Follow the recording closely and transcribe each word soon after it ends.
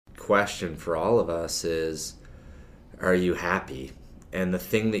question for all of us is, are you happy? And the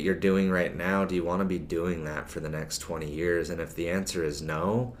thing that you're doing right now, do you want to be doing that for the next 20 years? And if the answer is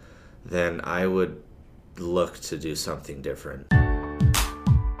no, then I would look to do something different.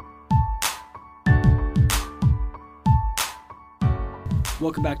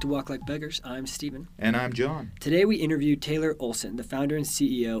 Welcome back to Walk Like Beggars. I'm Steven. And I'm John. Today we interviewed Taylor Olson, the founder and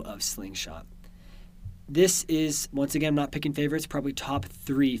CEO of Slingshot. This is, once again, I'm not picking favorites, probably top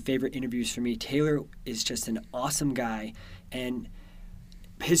 3 favorite interviews for me. Taylor is just an awesome guy, and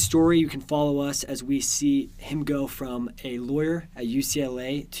his story, you can follow us as we see him go from a lawyer at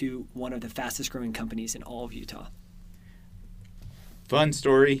UCLA to one of the fastest growing companies in all of Utah. Fun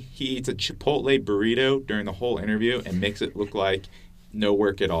story. He eats a Chipotle burrito during the whole interview and makes it look like no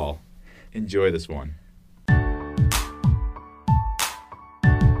work at all. Enjoy this one.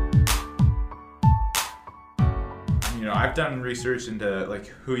 I've done research into like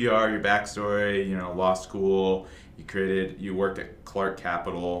who you are, your backstory, law school. You worked at Clark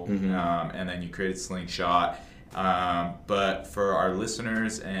Capital, and then you created Slingshot. But for our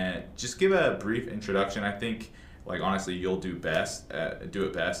listeners, and just give a brief introduction. I think, honestly, you'll do it best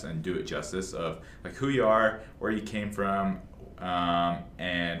and do it justice of who you are, where you came from,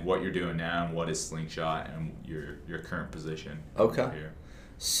 and what you're doing now, and what is Slingshot, and your current position. Okay. Here.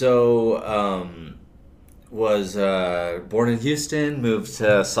 So, was born in Houston, moved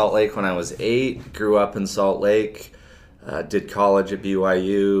to Salt Lake when I was 8, grew up in Salt Lake, did college at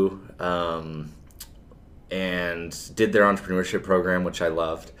BYU, and did their entrepreneurship program, which I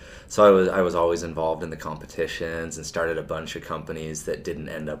loved. So I was always involved in the competitions and started a bunch of companies that didn't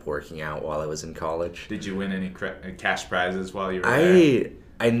end up working out while I was in college. Did you win any cash prizes while you were there?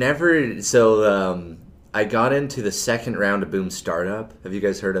 I never. So I got into the second round of Boom Startup. Have you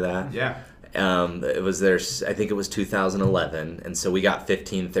guys heard of that? Yeah. It was I think it was 2011, and so we got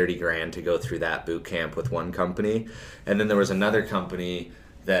 $30 grand to go through that boot camp with one company, and then there was another company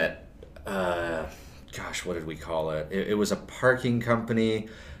that, what did we call it? It was a parking company,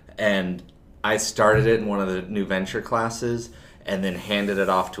 and I started it in one of the new venture classes, and then handed it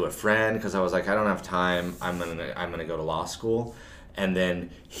off to a friend because I was like, I don't have time. I'm gonna go to law school. And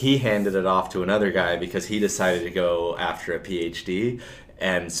then he handed it off to another guy because he decided to go after a PhD.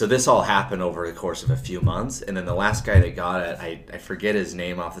 And so this all happened over the course of a few months. And then the last guy that got it, I forget his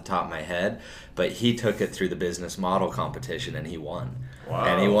name off the top of my head, but he took it through the business model competition and he won. Wow.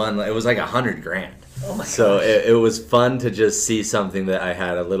 And he won, it was like $100 grand. Oh my So gosh. it was fun to just see something that I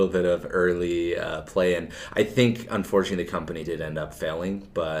had a little bit of early play in. I think, unfortunately, the company did end up failing,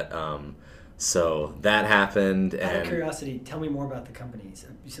 but so that happened. Out of And curiosity, tell me more about the companies.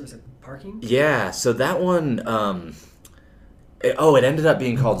 You said it was a parking? yeah, so that one, it ended up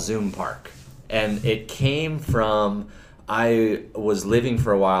being called Zoom Park. And it came from, I was living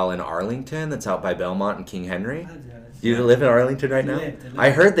for a while in Arlington, that's out by Belmont and King Henry. You live in Arlington right now?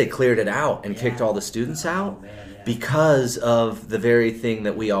 I heard they cleared it out and kicked all the students out because of the very thing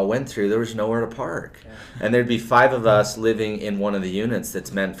that we all went through. There was nowhere to park. And there'd be 5 of us living in one of the units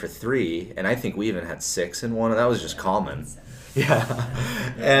that's meant for 3, and I think we even had 6 in one, and that was just common. Yeah.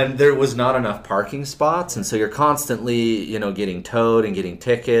 And there was not enough parking spots, and so you're constantly, getting towed and getting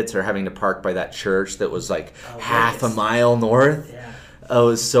tickets or having to park by that church that was like half a mile north. Yeah. Oh,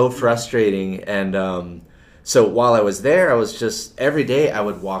 it was so frustrating. And so while I was there, I was just, every day I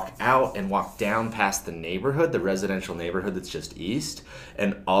would walk out and walk down past the neighborhood, the residential neighborhood that's just east,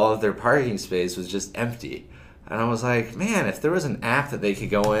 and all of their parking space was just empty. And I was like, man, if there was an app that they could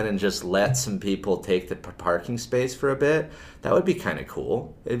go in and just let some people take the parking space for a bit, that would be kind of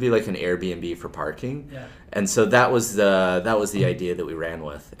cool. It'd be like an Airbnb for parking. Yeah. And so that was the idea that we ran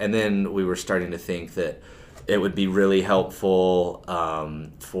with. And then we were starting to think that it would be really helpful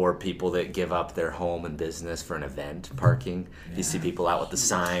for people that give up their home and business for an event parking. Yeah. You see people out with the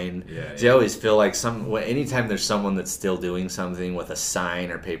sign. So you always feel like anytime there's someone that's still doing something with a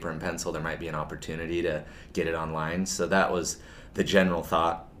sign or paper and pencil, there might be an opportunity to get it online. So that was the general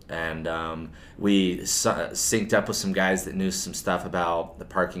thought. And we synced up with some guys that knew some stuff about the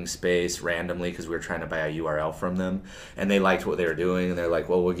parking space randomly because we were trying to buy a URL from them. And they liked what they were doing. And they're like,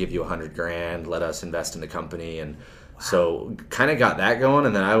 well, we'll give you $100 grand. Let us invest in the company. And so kind of got that going.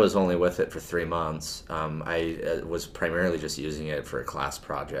 And then I was only with it for 3 months. I was primarily just using it for a class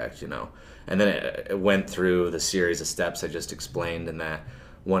project, And then it went through the series of steps I just explained. And that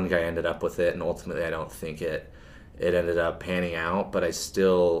one guy ended up with it. And ultimately, I don't think it ended up panning out, but I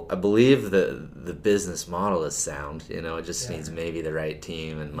believe the business model is sound. It just needs maybe the right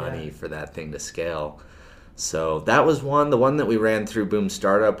team and money for that thing to scale. So that was one. The one that we ran through Boom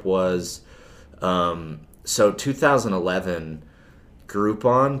Startup was, so 2011,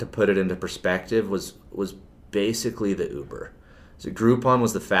 Groupon, to put it into perspective, was basically the Uber. So Groupon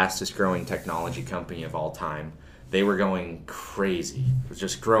was the fastest growing technology company of all time. They were going crazy. It was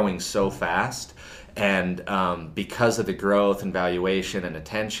just growing so fast. And because of the growth and valuation and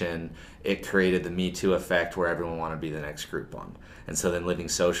attention, it created the Me Too effect where everyone wanted to be the next Groupon. And so then Living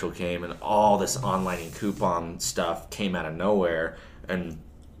Social came, and all this online and coupon stuff came out of nowhere. And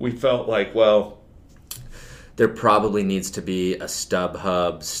we felt like, well, there probably needs to be a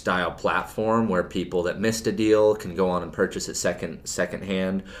StubHub style platform where people that missed a deal can go on and purchase it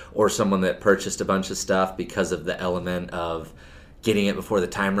secondhand, or someone that purchased a bunch of stuff because of the element of getting it before the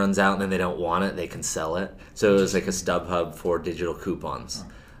time runs out and then they don't want it, they can sell it. So it was like a StubHub for digital coupons.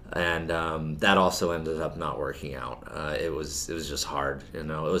 And that also ended up not working out. It was just hard, It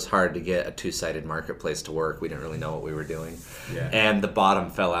was hard to get a two-sided marketplace to work. We didn't really know what we were doing. Yeah. And the bottom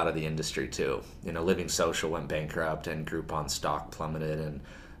fell out of the industry too. Living Social went bankrupt and Groupon stock plummeted, and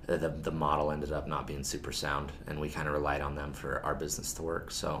the model ended up not being super sound, and we kind of relied on them for our business to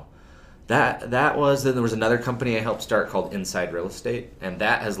work. So that was, then there was another company I helped start called Inside Real Estate, and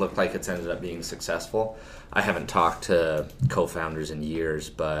that has looked like it's ended up being successful. I haven't talked to co-founders in years,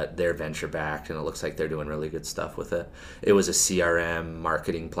 but they're venture backed, and it looks like they're doing really good stuff with it. It was a CRM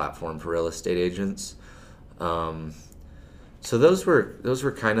marketing platform for real estate agents. So those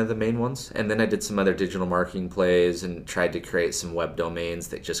were kind of the main ones. And then I did some other digital marketing plays and tried to create some web domains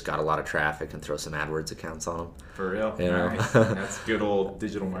that just got a lot of traffic and throw some AdWords accounts on them. For real? You know? Nice. That's good old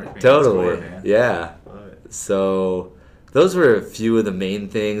digital marketing. Totally. That's cool, man. Yeah. Love it. So those were a few of the main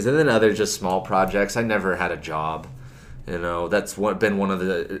things. And then other just small projects. I never had a job. That's been one of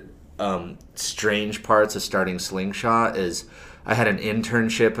the strange parts of starting Slingshot is I had an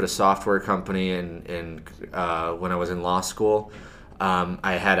internship at a software company in when I was in law school.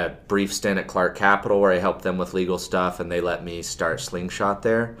 I had a brief stint at Clark Capital where I helped them with legal stuff, and they let me start Slingshot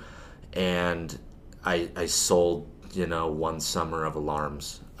there. And I sold, one summer of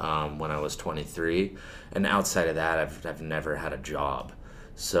alarms when I was 23. And outside of that, I've never had a job.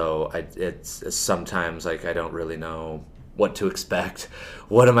 So it's sometimes like I don't really know what to expect.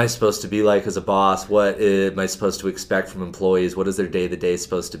 What am I supposed to be like as a boss? What am I supposed to expect from employees? What is their day-to-day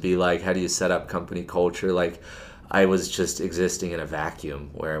supposed to be like? How do you set up company culture? Like, I was just existing in a vacuum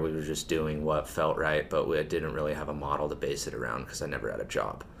where we were just doing what felt right, but we didn't really have a model to base it around because I never had a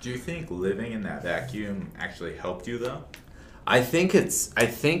job. Do you think living in that vacuum actually helped you though? I think it's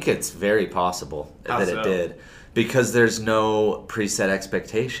very possible How that so? it did, because there's no preset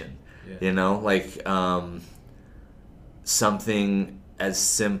expectation. Yeah. Something as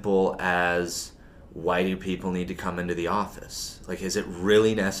simple as, why do people need to come into the office? Like, is it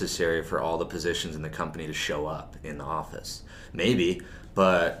really necessary for all the positions in the company to show up in the office? Maybe,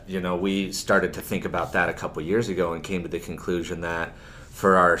 but we started to think about that a couple years ago and came to the conclusion that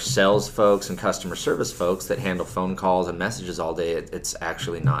for our sales folks and customer service folks that handle phone calls and messages all day, it's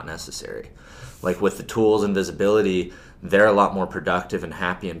actually not necessary. Like, with the tools and visibility, they're a lot more productive and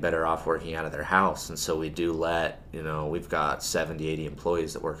happy and better off working out of their house. And so we do we've got 70, 80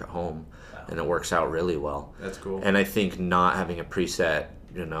 employees that work at home. Wow. And it works out really well. That's cool. And I think not having a preset,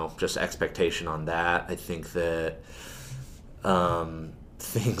 just expectation on that, I think that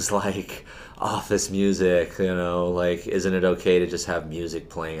things like office music, like, isn't it okay to just have music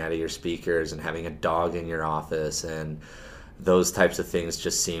playing out of your speakers, and having a dog in your office, and those types of things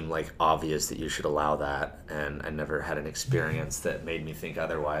just seem like obvious that you should allow that. And I never had an experience that made me think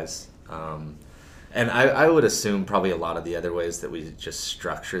otherwise. And I would assume probably a lot of the other ways that we just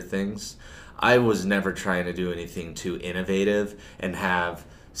structure things, I was never trying to do anything too innovative and have,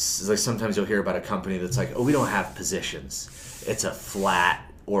 like, sometimes you'll hear about a company that's like, oh, we don't have positions. It's a flat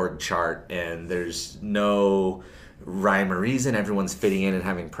org chart and there's no rhyme or reason. Everyone's fitting in and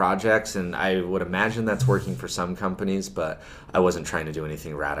having projects, and I would imagine that's working for some companies, but I wasn't trying to do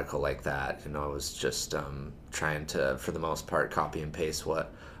anything radical like that. I was just trying to, for the most part, copy and paste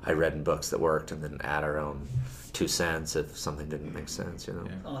what I read in books that worked, and then add our own 2 cents if something didn't make sense. Yeah.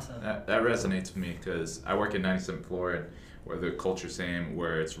 Awesome. That resonates with me because I work at 97th floor, and where the culture's same,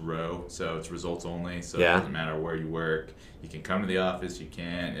 where it's row, so it's results only. So Yeah. It doesn't matter where you work. You can come to the office. You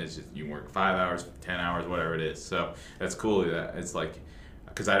can. It's just you work 5 hours, 10 hours, whatever it is. So that's cool. That it's like,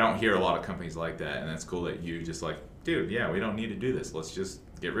 because I don't hear a lot of companies like that, and that's cool that you just like, dude, yeah, we don't need to do this. Let's just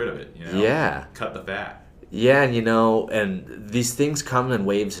get rid of it. Yeah. Cut the fat. Yeah, and these things come in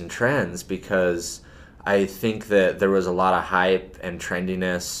waves and trends, because I think that there was a lot of hype and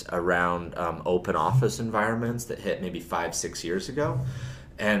trendiness around open office environments that hit maybe 5-6 years ago.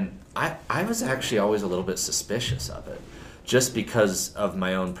 And I was actually always a little bit suspicious of it, just because of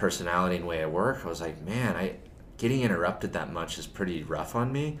my own personality and way I work. I was like, man, getting interrupted that much is pretty rough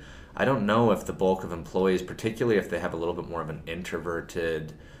on me. I don't know if the bulk of employees, particularly if they have a little bit more of an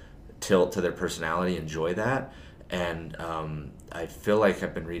introverted tilt to their personality, enjoy that. And I feel like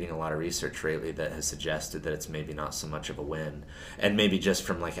I've been reading a lot of research lately that has suggested that it's maybe not so much of a win. And maybe just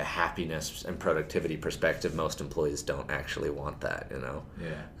from like a happiness and productivity perspective, most employees don't actually want that, you know?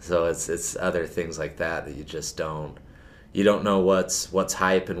 Yeah. So it's other things like that you just don't, you don't know what's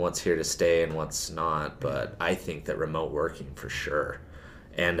hype and what's here to stay and what's not. But I think that remote working for sure.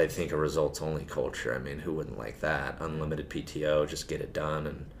 And I think a results-only culture, I mean, who wouldn't like that? Unlimited PTO, just get it done,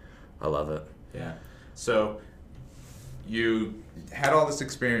 and I love it. Yeah. So you had all this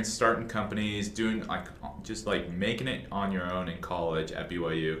experience starting companies, doing just making it on your own in college at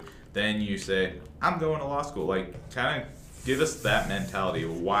BYU. Then you say, I'm going to law school. Like, kind of give us that mentality.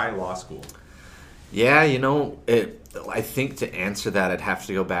 Why law school? Yeah, I think to answer that, I'd have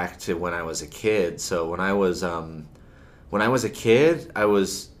to go back to when I was a kid. So when I was a kid, I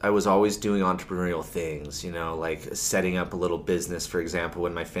was always doing entrepreneurial things, like setting up a little business. For example,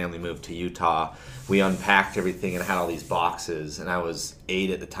 when my family moved to Utah, we unpacked everything and had all these boxes. And I was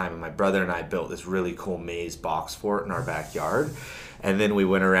 8 at the time, and my brother and I built this really cool maze box fort in our backyard. And then we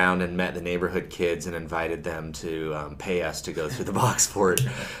went around and met the neighborhood kids and invited them to pay us to go through the box fort.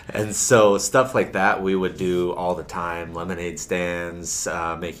 And so stuff like that we would do all the time. Lemonade stands,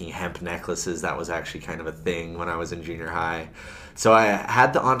 making hemp necklaces. That was actually kind of a thing when I was in junior high. So I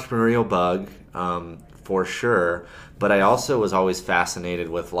had the entrepreneurial bug for sure, but I also was always fascinated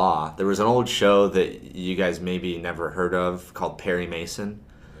with law. There was an old show that you guys maybe never heard of called Perry Mason.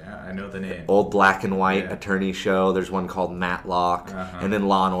 Yeah, I know the name. Old black and white attorney show. There's one called Matlock. And then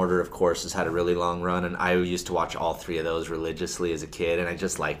Law and Order, of course, has had a really long run. And I used to watch all 3 of those religiously as a kid, and I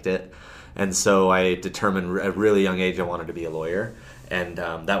just liked it. And so I determined at a really young age I wanted to be a lawyer. And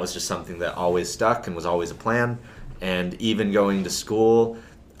that was just something that always stuck and was always a plan. And even going to school,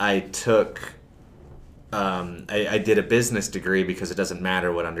 I took... I did a business degree because it doesn't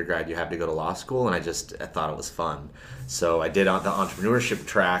matter what undergrad you have to go to law school, and I thought it was fun. So I did on the entrepreneurship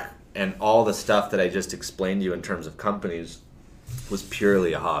track, and all the stuff that I just explained to you in terms of companies was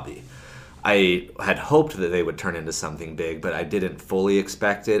purely a hobby. I had hoped that they would turn into something big, but I didn't fully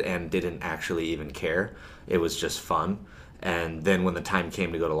expect it and didn't actually even care. It was just fun. And then when the time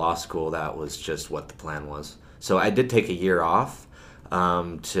came to go to law school, that was just what the plan was. So I did take a year off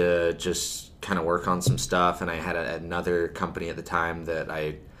to just kind of work on some stuff, and I had another company at the time that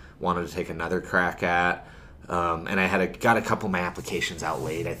I wanted to take another crack at, and I got a couple of my applications out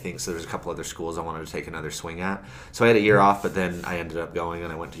late, I think, so there's a couple other schools I wanted to take another swing at. So I had a year off, but then I ended up going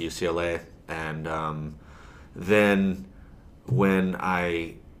and I went to UCLA, and then when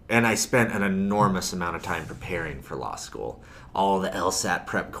I spent an enormous amount of time preparing for law school. All the LSAT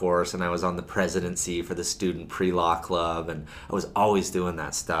prep course, and I was on the presidency for the student pre-law club, and I was always doing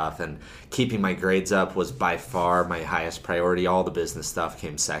that stuff, and keeping my grades up was by far my highest priority. All the business stuff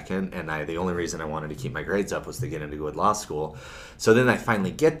came second, and the only reason I wanted to keep my grades up was to get into good law school. So then I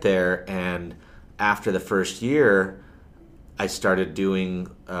finally get there, and after the first year, I started doing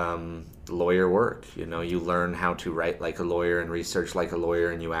lawyer work. You learn how to write like a lawyer and research like a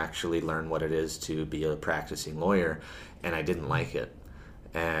lawyer, and you actually learn what it is to be a practicing lawyer. And I didn't like it,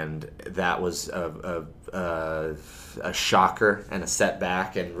 and that was a shocker and a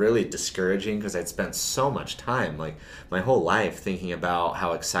setback and really discouraging, because I'd spent so much time, like my whole life, thinking about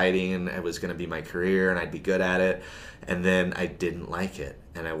how exciting it was going to be my career and I'd be good at it, and then I didn't like it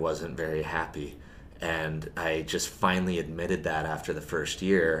and I wasn't very happy, and I just finally admitted that after the first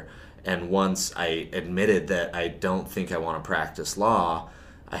year. And once I admitted that I don't think I want to practice law,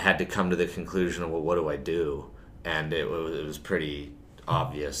 I had to come to the conclusion of, well, what do I do? And it was pretty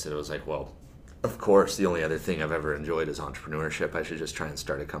obvious. It was like, well, of course, the only other thing I've ever enjoyed is entrepreneurship. I should just try and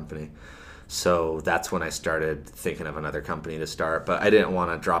start a company. So that's when I started thinking of another company to start. But I didn't want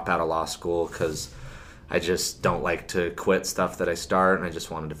to drop out of law school because I just don't like to quit stuff that I start, and I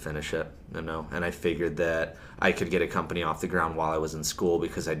just wanted to finish it, And I figured that I could get a company off the ground while I was in school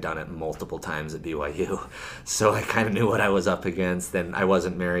because I'd done it multiple times at BYU. So I kind of knew what I was up against, and I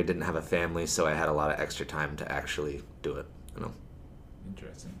wasn't married, didn't have a family, so I had a lot of extra time to actually do it,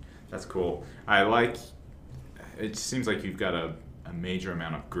 Interesting. That's cool. It seems like you've got a major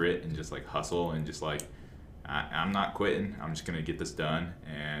amount of grit and just like hustle and just like, I'm not quitting. I'm just going to get this done.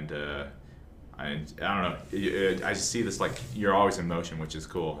 And I don't know. I just see this, like, you're always in motion, which is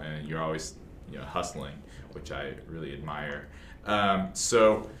cool, and you're always hustling, which I really admire.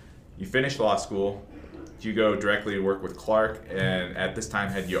 So you finished law school. You go directly to work with Clark, and at this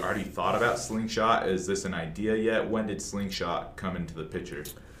time, had you already thought about Slingshot? Is this an idea yet? When did Slingshot come into the picture?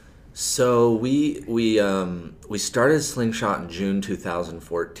 So we started Slingshot in June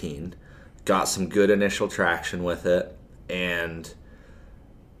 2014, got some good initial traction with it, and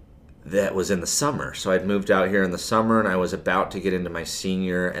that was in the summer. So I'd moved out here in the summer, and I was about to get into my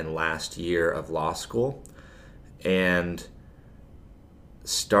senior and last year of law school, and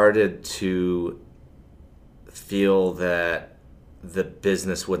started to feel that the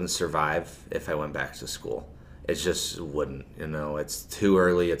business wouldn't survive if I went back to school. It just wouldn't, it's too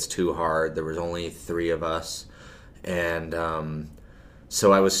early, it's too hard. There was only 3 of us. And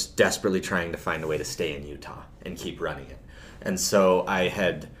so I was desperately trying to find a way to stay in Utah and keep running it. And so I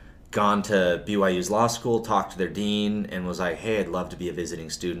had gone to BYU's law school, talked to their dean, and was like, hey, I'd love to be a visiting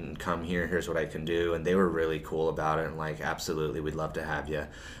student and come here. Here's what I can do. And they were really cool about it and like, absolutely, we'd love to have you.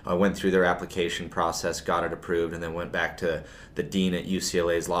 I went through their application process, got it approved, and then went back to the dean at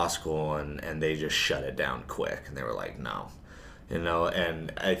UCLA's law school, and they just shut it down quick. And they were like, no.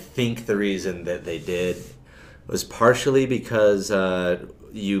 And I think the reason that they did was partially because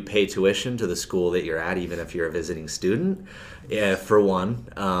you pay tuition to the school that you're at, even if you're a visiting student, for one.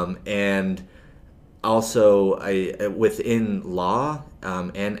 And also, within law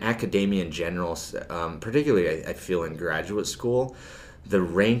and academia in general, particularly I feel in graduate school, the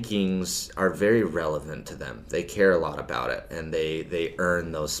rankings are very relevant to them. They care a lot about it, and they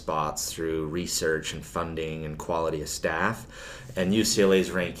earn those spots through research and funding and quality of staff. And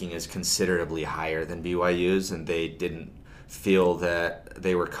UCLA's ranking is considerably higher than BYU's, and they didn't feel that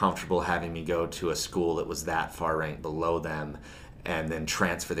they were comfortable having me go to a school that was that far ranked below them and then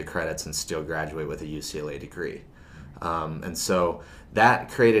transfer the credits and still graduate with a UCLA degree. And so that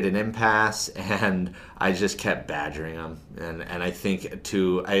created an impasse, and I just kept badgering them. And I think at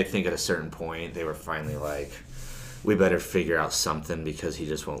a certain point they were finally like, we better figure out something because he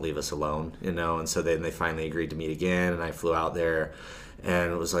just won't leave us alone, And so then they finally agreed to meet again, and I flew out there,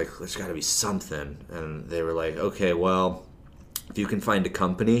 and it was like, there's got to be something. And they were like, okay, well, if you can find a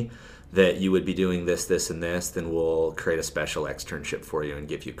company that you would be doing this, this, and this, then we'll create a special externship for you and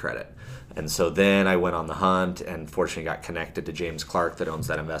give you credit. And so then I went on the hunt and fortunately got connected to James Clark that owns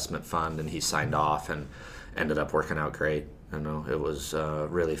that investment fund, and he signed off and ended up working out great. It was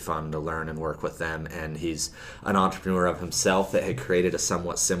really fun to learn and work with them. And he's an entrepreneur of himself that had created a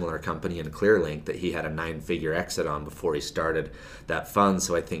somewhat similar company in ClearLink that he had a 9-figure exit on before he started that fund.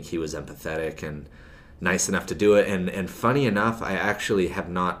 So I think he was empathetic and nice enough to do it. And funny enough, I actually have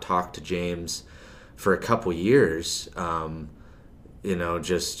not talked to James for a couple years,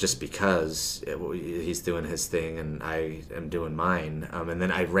 just because he's doing his thing and I am doing mine. And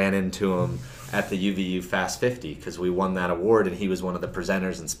then I ran into him at the UVU Fast 50 because we won that award, and he was one of the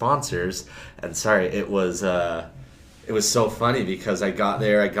presenters and sponsors. And it was so funny because I got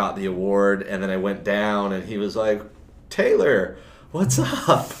there, I got the award, and then I went down, and he was like, Taylor, what's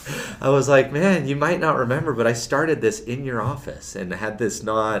up? I was like, man, you might not remember, but I started this in your office, and had this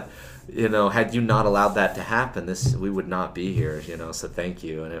not, had you not allowed that to happen, we would not be here, so thank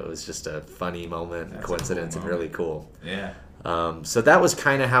you. And it was just a funny moment, coincidence, and really cool. Yeah. So that was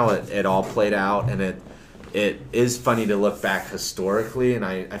kind of how it all played out, and it is funny to look back historically, and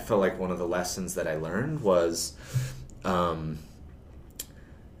I feel like one of the lessons that I learned was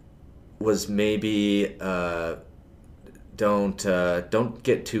maybe don't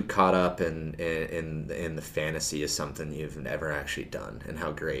get too caught up in the fantasy of something you've never actually done and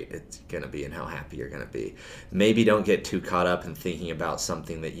how great it's going to be and how happy you're going to be. Maybe don't get too caught up in thinking about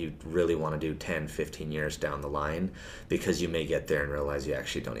something that you really want to do 10, 15 years down the line, because you may get there and realize you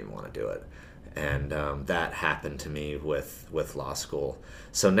actually don't even want to do it. And that happened to me with law school.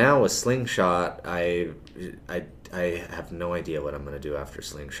 So now with Slingshot, I have no idea what I'm going to do after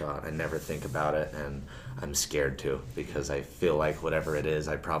Slingshot. I never think about it, and I'm scared to, because I feel like whatever it is,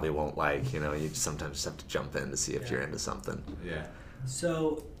 I probably won't like. You sometimes just have to jump in to see if you're into something. Yeah.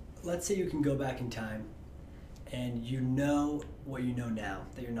 So let's say you can go back in time, and you know what you know now,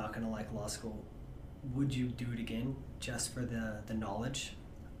 that you're not going to like law school. Would you do it again just for the knowledge?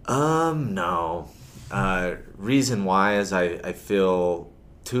 No. Reason why is I feel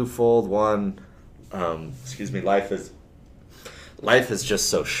twofold. One, life is just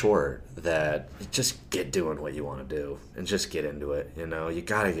so short that you just get doing what you want to do and just get into it. You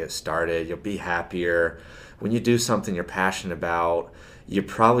got to get started. You'll be happier when you do something you're passionate about. You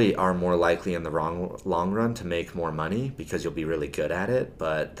probably are more likely in the long run to make more money because you'll be really good at it,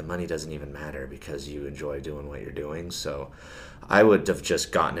 but the money doesn't even matter because you enjoy doing what you're doing. So I would have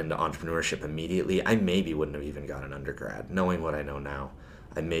just gotten into entrepreneurship immediately. I maybe wouldn't have even got an undergrad. Knowing what I know now,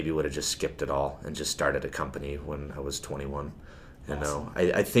 I maybe would have just skipped it all and just started a company when I was 21 You know,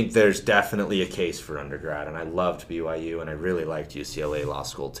 I think there's definitely a case for undergrad, and I loved BYU, and I really liked UCLA Law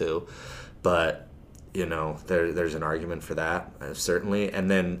School too. But, you know, there's an argument for that, certainly. And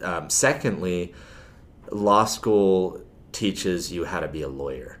then secondly, law school teaches you how to be a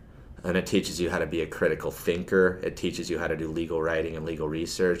lawyer. And it teaches you how to be a critical thinker. It teaches you how to do legal writing and legal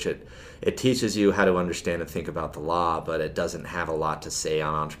research. It teaches you how to understand and think about the law, but it doesn't have a lot to say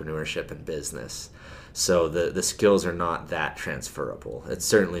on entrepreneurship and business. So the skills are not that transferable. It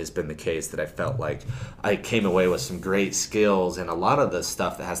certainly has been the case that I felt like I came away with some great skills, and a lot of the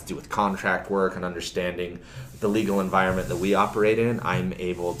stuff that has to do with contract work and understanding the legal environment that we operate in, I'm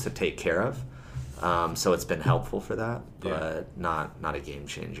able to take care of. So it's been helpful for that, but not a game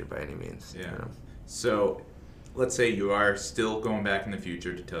changer by any means. Yeah. You know? So let's say you are still going back in the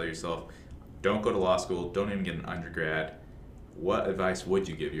future to tell yourself, don't go to law school, don't even get an undergrad. What advice would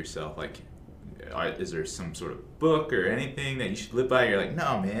you give yourself? Like, is there some sort of book or anything that you should live by? You're like,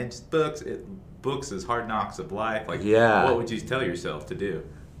 no, man, just books. Books is hard knocks of life. Like, what would you tell yourself to do?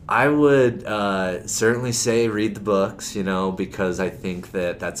 I would certainly say read the books, you know, because I think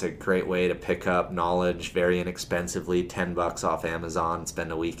that that's a great way to pick up knowledge very inexpensively, $10 off Amazon,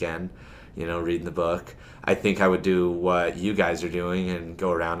 spend a weekend, you know, reading the book. I think I would do what you guys are doing and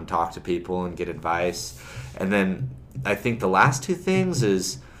go around and talk to people and get advice. And then I think the last two things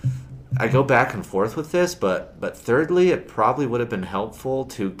is I go back and forth with this, but thirdly, it probably would have been helpful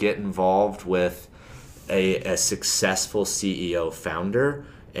to get involved with a successful CEO founder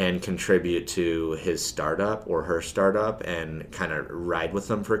and contribute to his startup or her startup and kind of ride with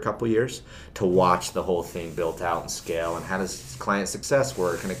them for a couple years to watch the whole thing built out and scale, and how does client success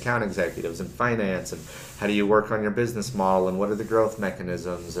work and account executives and finance, and how do you work on your business model, and what are the growth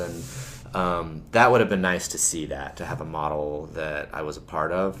mechanisms, and that would have been nice to see that, to have a model that I was a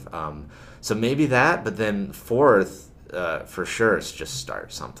part of. So maybe that, but then fourth, for sure, it's just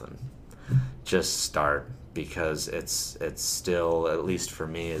start something. Just start, because it's still, at least for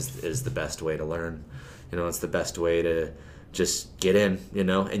me, is the best way to learn. You know, it's the best way to just get in, you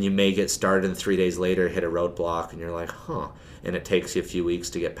know, and you may get started and 3 days later hit a roadblock and you're like, and it takes you a few weeks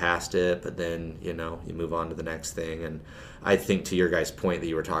to get past it, but then, you know, you move on to the next thing. And I think, to your guys' point that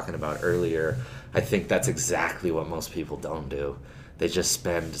you were talking about earlier, I think that's exactly what most people don't do. They just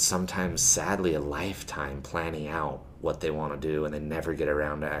spend, sometimes sadly, a lifetime planning out what they want to do, and they never get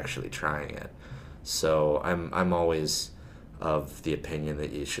around to actually trying it. So I'm always of the opinion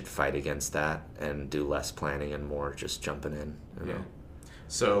that you should fight against that and do less planning and more just jumping in. You know?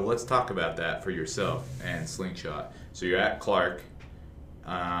 So let's talk about that for yourself and Slingshot. So you're at Clark.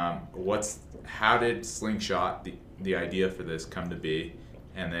 How did Slingshot, the idea for this, come to be?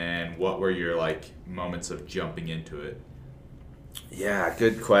 And then what were your moments of jumping into it? Yeah,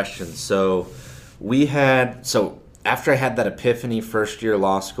 good question. So after I had that epiphany, first year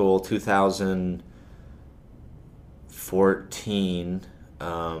law school, 2014,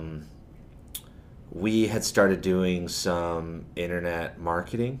 we had started doing some internet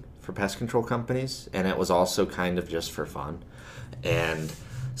marketing for pest control companies, and it was also kind of just for fun. And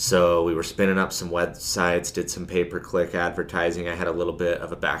so we were spinning up some websites, did some pay-per-click advertising. I had a little bit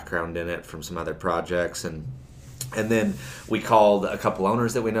of a background in it from some other projects, and then we called a couple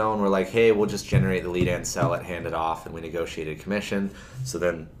owners that we know, and we're like, hey, we'll just generate the lead and sell it, hand it off, and we negotiated commission. So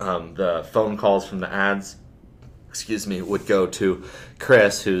then the phone calls from the ads, would go to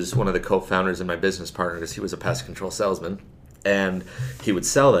Chris, who's one of the co-founders and my business partner, because he was a pest control salesman, and he would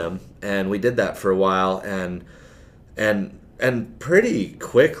sell them. And we did that for a while, and pretty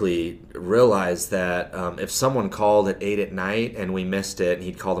quickly realized that if someone called at 8 at night and we missed it and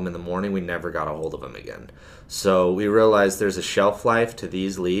he'd call them in the morning, we never got a hold of him again. So we realized there's a shelf life to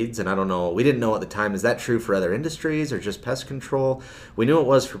these leads, and I don't know, we didn't know at the time, is that true for other industries or just pest control? We knew it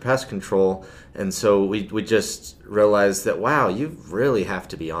was for pest control, and so we just realized that, wow, you really have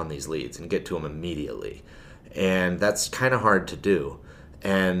to be on these leads and get to them immediately. And that's kind of hard to do.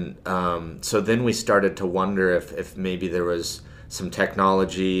 And so then we started to wonder if maybe there was some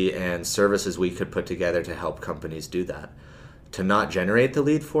technology and services we could put together to help companies do that. To not generate the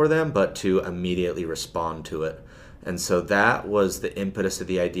lead for them, but to immediately respond to it. And so that was the impetus of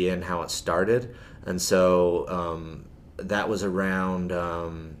the idea and how it started. And so that was around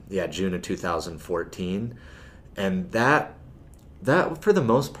June of 2014. And that for the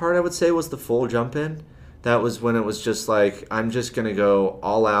most part, I would say, was the full jump in. That was when it was just like, I'm just going to go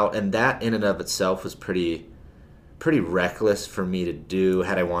all out. And that in and of itself was pretty reckless for me to do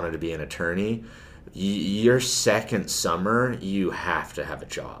had I wanted to be an attorney. Your second summer, you have to have a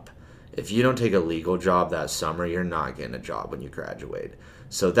job. If you don't take a legal job that summer, you're not getting a job when you graduate.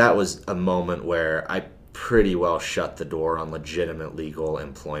 So that was a moment where pretty well shut the door on legitimate legal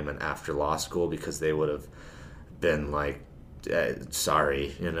employment after law school, because they would have been like,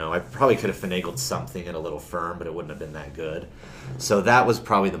 sorry, I probably could have finagled something at a little firm, but it wouldn't have been that good. So that was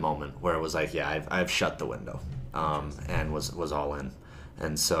probably the moment where it was like, yeah, I've shut the window, and was all in.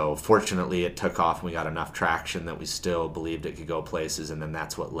 And so fortunately it took off and we got enough traction that we still believed it could go places. And then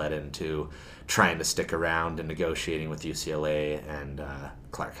that's what led into trying to stick around and negotiating with UCLA and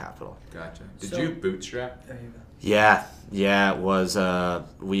Clark Capital. Gotcha. Did you bootstrap? There you go. Yeah, it was,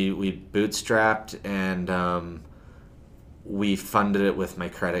 we bootstrapped, and we funded it with my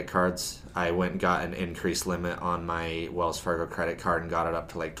credit cards. I went and got an increased limit on my Wells Fargo credit card and got it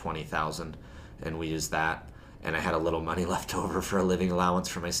up to like $20,000, and we used that. And I had a little money left over for a living allowance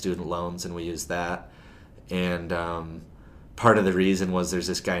for my student loans, and we used that. And part of the reason was there's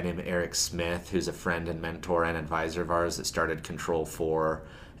this guy named Eric Smith, who's a friend and mentor and advisor of ours, that started Control4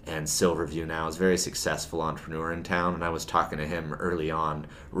 and Silverview now. Is a very successful entrepreneur in town, and I was talking to him early on,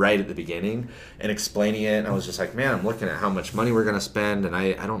 right at the beginning, and explaining it. And I was just like, man, I'm looking at how much money we're going to spend, and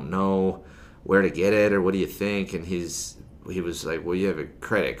I don't know where to get it, or what do you think? And he was like, well, you have a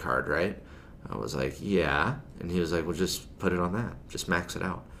credit card, right? I was like, yeah. And he was like, well, just put it on that. Just max it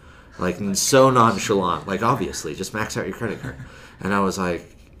out. Like, and so nonchalant. Like, obviously, just max out your credit card. And I was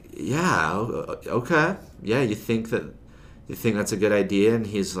like, yeah, okay. Yeah, you think that's a good idea? And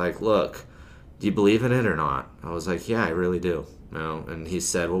he's like, look, do you believe in it or not? I was like, yeah, I really do. And he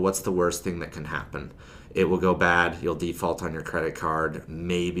said, well, what's the worst thing that can happen? It will go bad. You'll default on your credit card,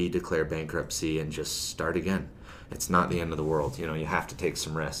 maybe declare bankruptcy, and just start again. It's not the end of the world. You have to take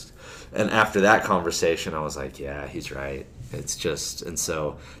some risks. And after that conversation, I was like, yeah, he's right. It's just, and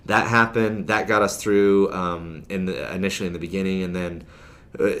so that happened. That got us through initially in the beginning. And then,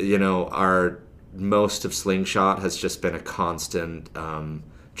 our most of Slingshot has just been a constant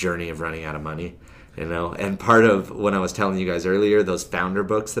journey of running out of money. And part of when I was telling you guys earlier, those founder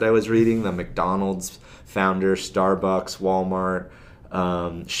books that I was reading, the McDonald's founder, Starbucks,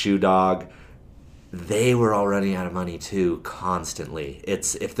 Walmart, Shoe Dog, they were all running out of money too, constantly.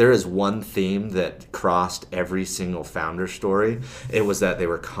 If there is one theme that crossed every single founder story, it was that they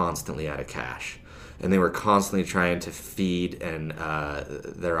were constantly out of cash. And they were constantly trying to feed and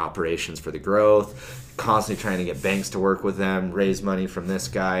their operations for the growth, constantly trying to get banks to work with them, raise money from this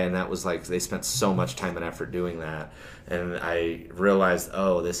guy, and that was like, they spent so much time and effort doing that. And I realized,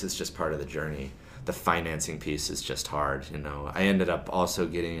 this is just part of the journey. The financing piece is just hard, I ended up also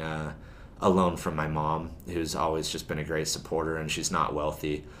getting a loan from my mom, who's always just been a great supporter, and she's not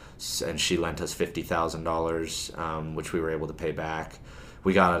wealthy, and she lent us $50,000, which we were able to pay back.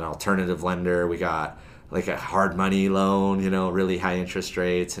 We got an alternative lender. We got like a hard money loan, really high interest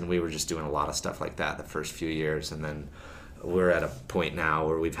rates, and we were just doing a lot of stuff like that the first few years. And then we're at a point now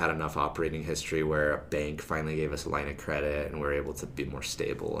where we've had enough operating history where a bank finally gave us a line of credit, and we're able to be more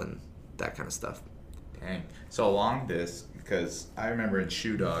stable and that kind of stuff. Dang. So along this, because I remember in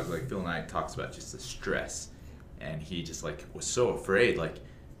Shoe Dog, like Phil Knight talks about just the stress, and he just like was so afraid, like,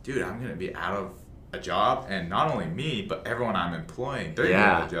 dude, I'm gonna be out of a job, and not only me, but everyone I'm employing, they're gonna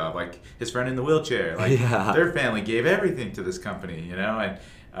have a job. Like his friend in the wheelchair, like their family gave everything to this company,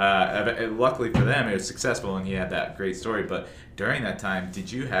 and luckily for them, it was successful, and he had that great story. But during that time,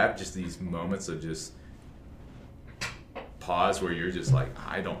 did you have just these moments of just pause where you're just like,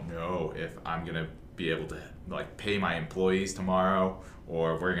 I don't know if I'm gonna be able to like pay my employees tomorrow,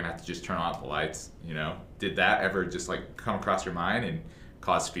 or we're gonna have to just turn off the lights? Did that ever just like come across your mind and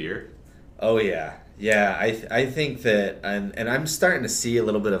cause fear? Oh yeah. I think that, and I'm starting to see a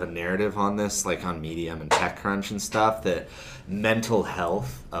little bit of a narrative on this, like on Medium and TechCrunch and stuff, that mental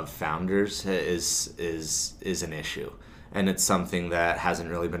health of founders is an issue. And it's something that hasn't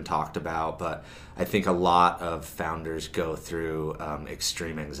really been talked about, but I think a lot of founders go through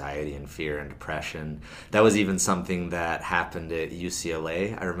extreme anxiety and fear and depression. That was even something that happened at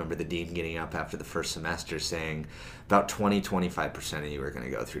UCLA. I remember the dean getting up after the first semester saying about 20-25% of you are going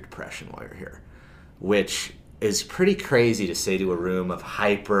to go through depression while you're here, which is pretty crazy to say to a room of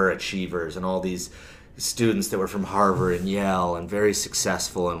hyper achievers and all these students that were from Harvard and Yale and very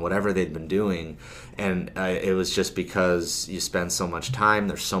successful in whatever they'd been doing. And it was just because you spend so much time,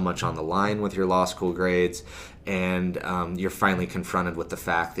 there's so much on the line with your law school grades, and you're finally confronted with the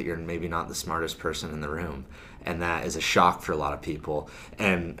fact that you're maybe not the smartest person in the room. And that is a shock for a lot of people.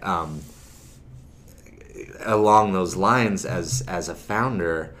 And along those lines, as a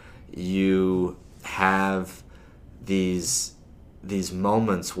founder, you have these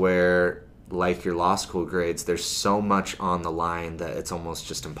moments where, like your law school grades, there's so much on the line that it's almost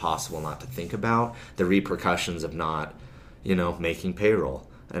just impossible not to think about the repercussions of not, making payroll,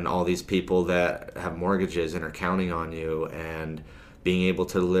 and all these people that have mortgages and are counting on you, and being able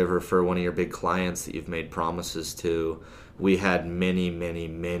to deliver for one of your big clients that you've made promises to. We had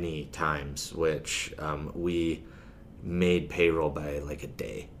many times which we made payroll by like a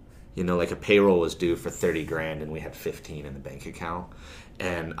day. Like a payroll was due for 30 grand and we had 15 in the bank account,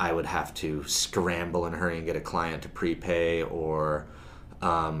 and I would have to scramble and hurry and get a client to prepay, or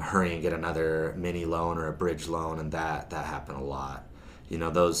hurry and get another mini loan or a bridge loan, and that happened a lot.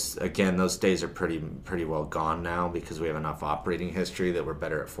 Those days are pretty well gone now because we have enough operating history that we're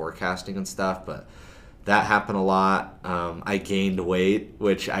better at forecasting and stuff, but that happened a lot. I gained weight,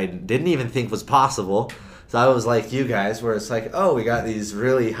 which I didn't even think was possible. So I was like you guys, where it's like, oh, we got these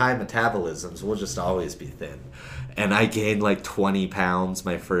really high metabolisms, we'll just always be thin. And I gained like 20 pounds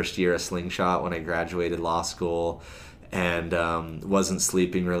my first year of Slingshot when I graduated law school, and wasn't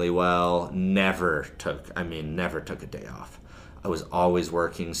sleeping really well. Never took a day off. I was always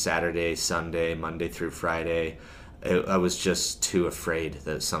working Saturday, Sunday, Monday through Friday. I was just too afraid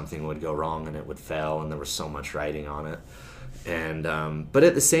that something would go wrong and it would fail, and there was so much riding on it. And but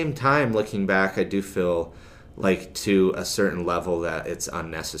at the same time, looking back, I do feel like to a certain level that it's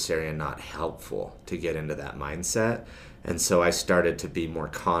unnecessary and not helpful to get into that mindset. And so I started to be more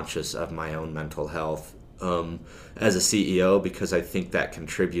conscious of my own mental health as a CEO, because I think that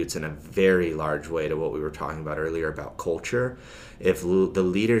contributes in a very large way to what we were talking about earlier about culture. If the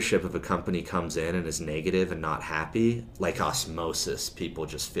leadership of a company comes in and is negative and not happy, like osmosis, people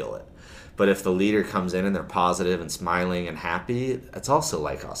just feel it. But if the leader comes in and they're positive and smiling and happy, it's also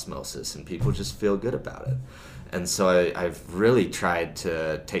like osmosis, and people just feel good about it. And so I've really tried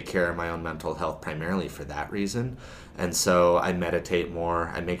to take care of my own mental health primarily for that reason. And so I meditate more.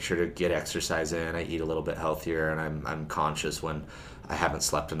 I make sure to get exercise in. I eat a little bit healthier, and I'm conscious when I haven't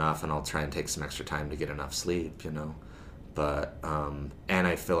slept enough, and I'll try and take some extra time to get enough sleep, But and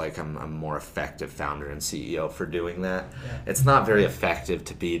I feel like I'm a more effective founder and CEO for doing that. Yeah. It's not very effective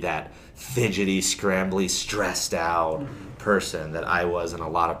to be that fidgety, scrambly, stressed out person that I was, and a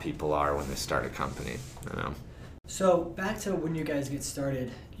lot of people are when they start a company. So back to when you guys get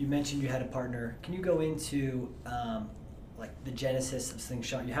started, you mentioned you had a partner. Can you go into like the genesis of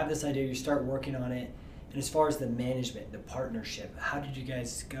Slingshot? You have this idea, you start working on it, and as far as the management, the partnership, how did you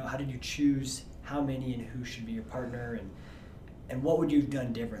guys go? How did you choose how many and who should be your partner, and what would you have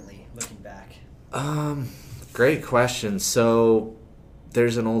done differently looking back? Great question. So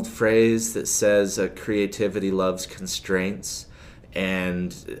there's an old phrase that says creativity loves constraints,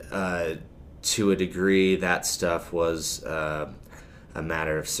 and to a degree that stuff was a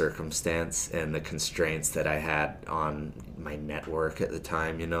matter of circumstance and the constraints that I had on my network at the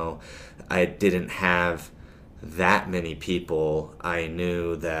time. I didn't have that many people I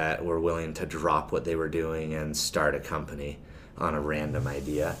knew that were willing to drop what they were doing and start a company on a random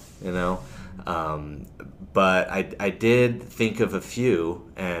idea, But I did think of a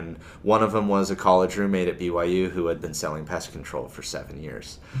few, and one of them was a college roommate at BYU who had been selling pest control for 7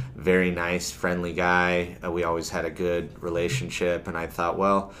 years. Very nice, friendly guy. We always had a good relationship, and I thought,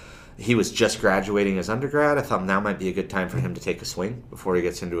 well, he was just graduating his undergrad. I thought now might be a good time for him to take a swing before he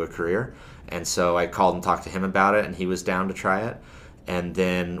gets into a career. And so I called and talked to him about it, and he was down to try it. And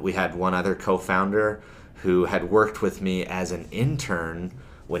then we had one other co-founder who had worked with me as an intern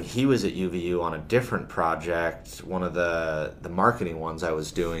when he was at UVU on a different project, one of the marketing ones I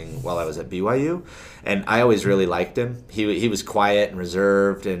was doing while I was at BYU. And I always really liked him. He was quiet and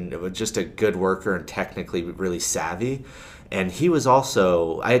reserved, and was just a good worker and technically really savvy. And he was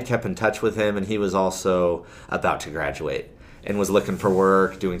also, I had kept in touch with him, and he was also about to graduate and was looking for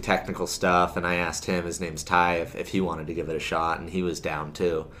work, doing technical stuff. And I asked him, his name's Ty, if he wanted to give it a shot, and he was down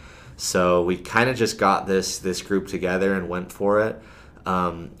too. So we kind of just got this group together and went for it.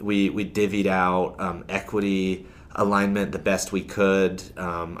 We divvied out equity alignment the best we could,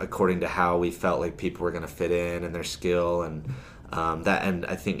 according to how we felt like people were going to fit in and their skill, and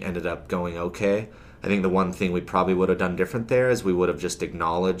I think ended up going okay. I think the one thing we probably would have done different there is we would have just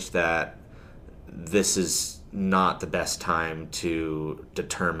acknowledged that this is not the best time to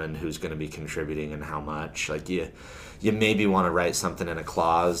determine who's going to be contributing and how much. Like you maybe want to write something in a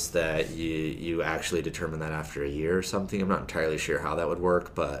clause that you actually determine that after a year or something. I'm not entirely sure how that would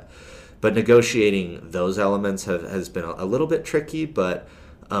work, but negotiating those elements has been a little bit tricky, but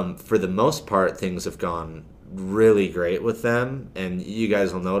for the most part, things have gone really great with them. And you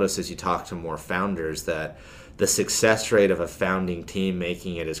guys will notice as you talk to more founders that the success rate of a founding team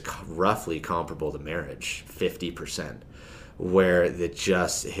making it is roughly comparable to marriage, 50%, where it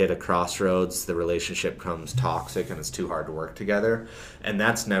just hit a crossroads, the relationship becomes toxic and it's too hard to work together. And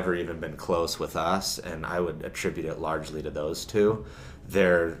that's never even been close with us, and I would attribute it largely to those two.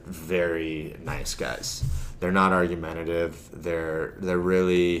 they're very nice guys. They're not argumentative. They're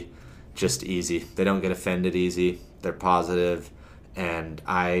really just easy. They don't get offended easy. They're positive. And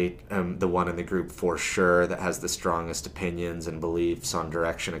I am the one in the group for sure that has the strongest opinions and beliefs on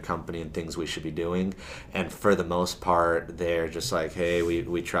direction of company and things we should be doing. And for the most part, they're just like, hey,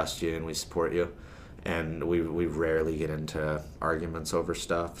 we trust you and we support you. And we rarely get into arguments over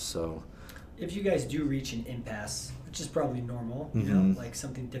stuff. So if you guys do reach an impasse, which is probably normal, you know, like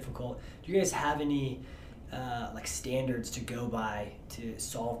something difficult, do you guys have any like standards to go by to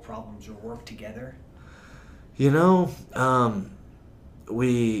solve problems or work together? You know,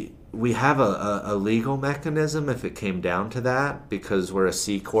 we have a legal mechanism if it came down to that, because we're a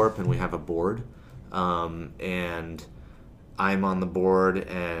C Corp and we have a board, and I'm on the board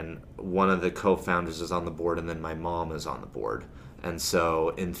and one of the co-founders is on the board and then my mom is on the board. And so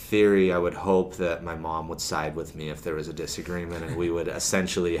in theory, I would hope that my mom would side with me if there was a disagreement and we would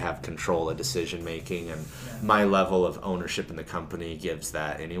essentially have control of decision making, and my level of ownership in the company gives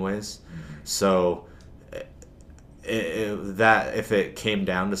that anyways. So that if it came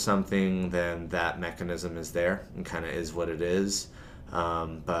down to something, then that mechanism is there and kind of is what it is.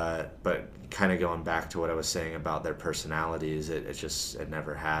 But kind of going back to what I was saying about their personalities, it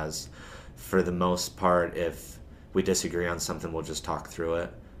never has. For the most part, if we disagree on something, we'll just talk through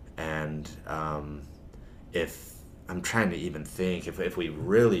it. And if I'm trying to even think, if we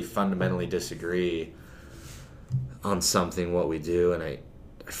really fundamentally disagree on something, what we do, and I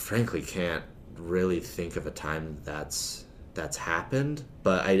frankly can't really think of a time that's happened,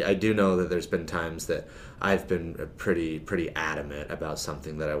 but I do know that there's been times that I've been pretty adamant about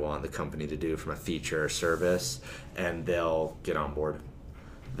something that I want the company to do from a feature or service, and they'll get on board.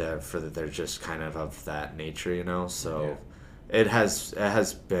 They're just kind of that nature, you know. So it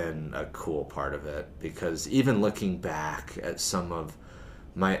has been a cool part of it, because even looking back at some of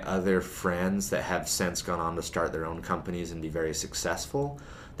my other friends that have since gone on to start their own companies and be very successful,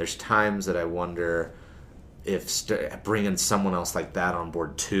 there's times that I wonder if bringing someone else like that on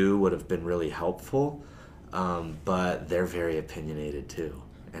board too would have been really helpful. But they're very opinionated too.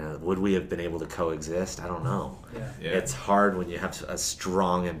 And would we have been able to coexist? I don't know. Yeah. It's hard when you have a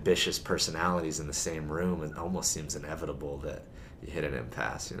strong, ambitious personalities in the same room. It almost seems inevitable that you hit an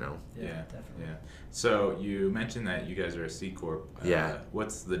impasse, you know? Yeah, definitely. Yeah. So you mentioned that you guys are a C Corp.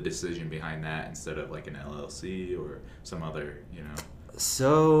 What's the decision behind that instead of like an LLC or some other, you know?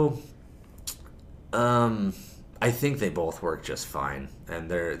 So, I think they both work just fine, and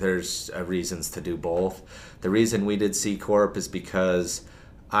there's reasons to do both. The reason we did C Corp is because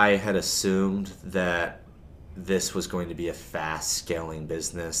I had assumed that this was going to be a fast scaling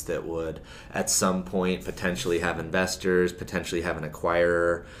business that would at some point potentially have investors, potentially have an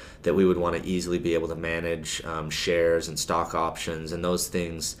acquirer, that we would want to easily be able to manage shares and stock options, and those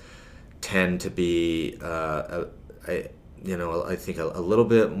things tend to be I think a little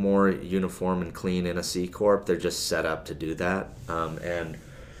bit more uniform and clean in a C Corp. They're just set up to do that. And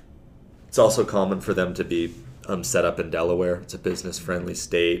it's also common for them to be set up in Delaware. It's a business-friendly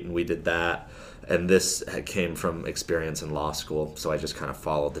state, and we did that. And this came from experience in law school, so I just kind of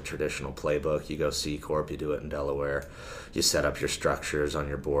followed the traditional playbook. You go C Corp, you do it in Delaware. You set up your structures on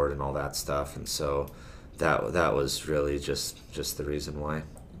your board and all that stuff. And so that was really just the reason why.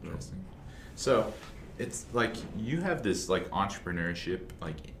 Interesting. So it's like you have this like entrepreneurship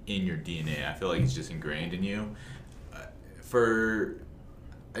like in your DNA. I feel like it's just ingrained in you.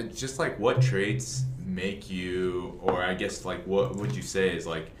 Just like what traits make you, or I guess like what would you say is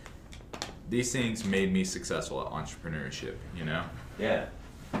like these things made me successful at entrepreneurship, you know? Yeah.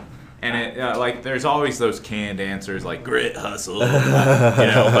 And it like there's always those canned answers like grit, hustle, you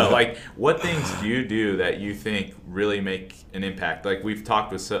know. But like, what things do you do that you think really make an impact? Like we've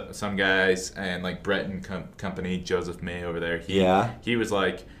talked with some guys, and like Brett and company, Joseph May over there. He was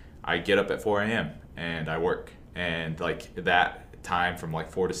like, I get up at 4 a.m. and I work, and like that time from like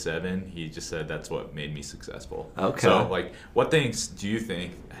 4 to 7, he just said that's what made me successful. Okay. So like, what things do you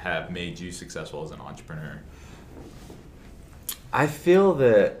think have made you successful as an entrepreneur? I feel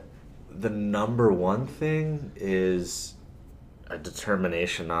that the number one thing is a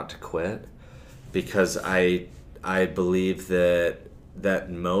determination not to quit, because I believe that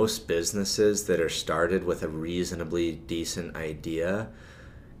most businesses that are started with a reasonably decent idea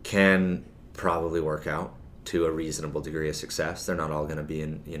can probably work out to a reasonable degree of success. They're not all going to be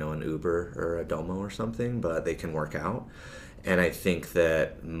in, an Uber or a Domo or something, but they can work out. And I think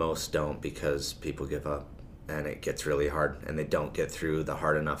that most don't, because people give up and it gets really hard, and they don't get through the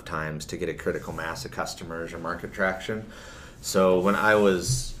hard enough times to get a critical mass of customers or market traction. So when I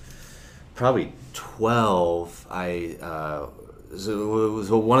was probably 12, I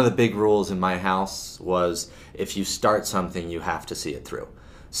so one of the big rules in my house was if you start something, you have to see it through.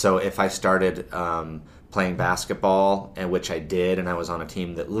 So if I started playing basketball, and which I did, and I was on a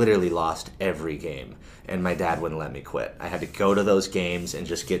team that literally lost every game, and my dad wouldn't let me quit. I had to go to those games and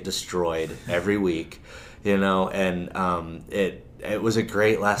just get destroyed every week, and it was a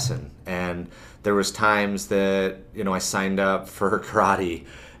great lesson. And there was times that, I signed up for karate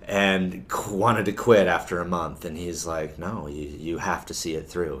and wanted to quit after a month, and he's like, no, you have to see it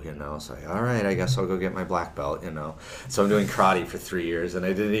through, So all right, I guess I'll go get my black belt, So I'm doing karate for 3 years, and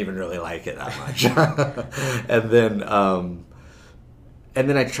I didn't even really like it that much. And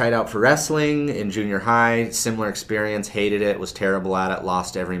then I tried out for wrestling in junior high. Similar experience, hated it, was terrible at it,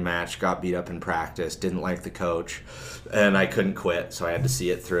 lost every match, got beat up in practice, didn't like the coach, and I couldn't quit, so I had to see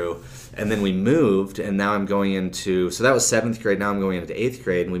it through. And then we moved, and now I'm going into, so that was 7th grade, now I'm going into 8th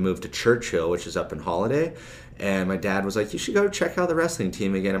grade, and we moved to Churchill, which is up in Holiday. And my dad was like, you should go check out the wrestling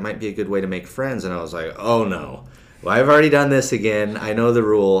team again. It might be a good way to make friends. And I was like, oh no. Well, I've already done this again. I know the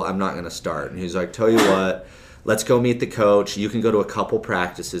rule. I'm not going to start. And he's like, tell you what, let's go meet the coach. You can go to a couple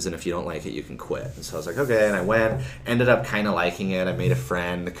practices, and if you don't like it, you can quit. And so I was like, okay. And I went, ended up kind of liking it. I made a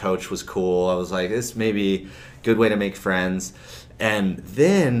friend. The coach was cool. I was like, this may be a good way to make friends. And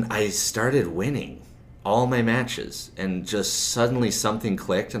then I started winning all my matches, and just suddenly something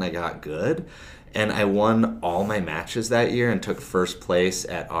clicked, and I got good. And I won all my matches that year and took first place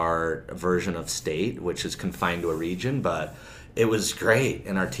at our version of state, which is confined to a region, but it was great.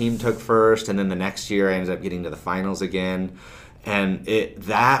 And our team took first, and then the next year I ended up getting to the finals again. And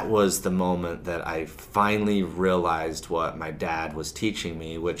that was the moment that I finally realized what my dad was teaching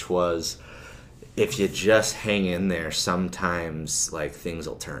me, which was, if you just hang in there, sometimes like things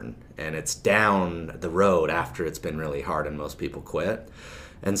will turn, and it's down the road after it's been really hard and most people quit.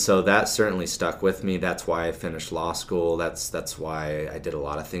 And so that certainly stuck with me. That's why I finished law school. That's why I did a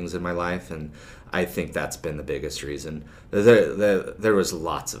lot of things in my life, and I think that's been the biggest reason. There was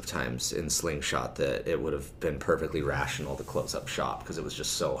lots of times in Slingshot that it would have been perfectly rational to close up shop because it was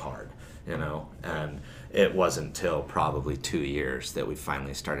just so hard, and it wasn't until probably 2 years that we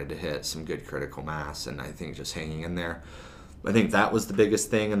finally started to hit some good critical mass, and I think just hanging in there. I think that was the biggest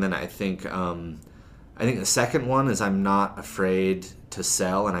thing. And then I think the second one is I'm not afraid to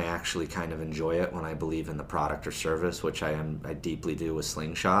sell, and I actually kind of enjoy it when I believe in the product or service, which I deeply do with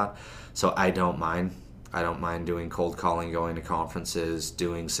Slingshot. So I don't mind. I don't mind doing cold calling, going to conferences,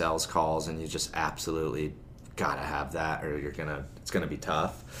 doing sales calls, and you just absolutely gotta have that, or it's gonna be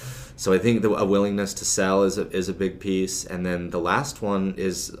tough. So I think a willingness to sell is a big piece. And then the last one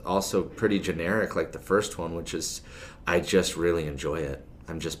is also pretty generic, like the first one, which is I just really enjoy it.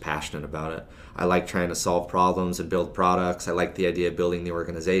 I'm just passionate about it. I like trying to solve problems and build products. I like the idea of building the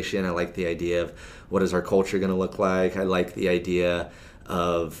organization. I like the idea of what is our culture going to look like. I like the idea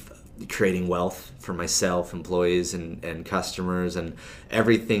of creating wealth for myself, employees, and customers, and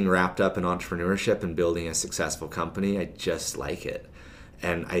everything wrapped up in entrepreneurship and building a successful company. I just like it.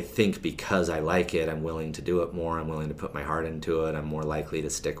 And I think because I like it, I'm willing to do it more. I'm willing to put my heart into it. I'm more likely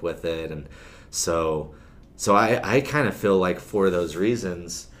to stick with it. And so I kind of feel like for those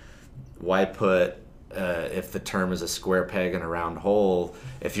reasons, why put, if the term is a square peg in a round hole,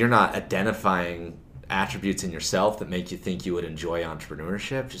 if you're not identifying attributes in yourself that make you think you would enjoy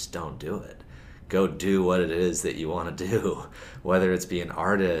entrepreneurship, just don't do it. Go do what it is that you want to do, whether it's be an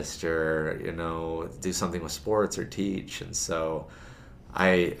artist or, do something with sports or teach. And so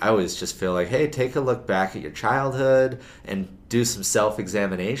I always just feel like, hey, take a look back at your childhood and do some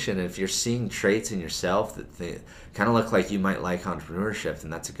self-examination. And if you're seeing traits in yourself that kind of look like you might like entrepreneurship, then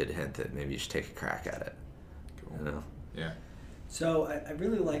that's a good hint that maybe you should take a crack at it. Cool. Yeah. So I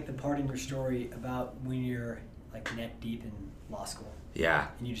really like the part in your story about when you're like neck deep in law school. Yeah.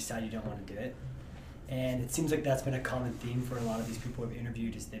 And you decide you don't want to do it. And it seems like that's been a common theme for a lot of these people I've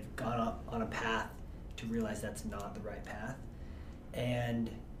interviewed, is they've gone up on a path to realize that's not the right path. And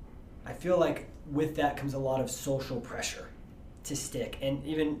I feel like with that comes a lot of social pressure to stick, and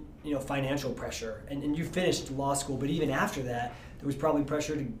even financial pressure. And you finished law school, but even after that, there was probably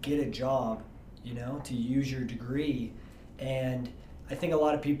pressure to get a job, to use your degree. And I think a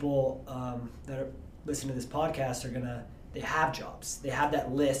lot of people that are listening to this podcast they have jobs, they have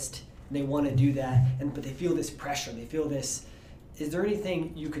that list, and they want to do that, but they feel this pressure. They feel this. Is there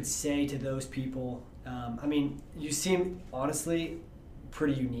anything you could say to those people? You seem honestly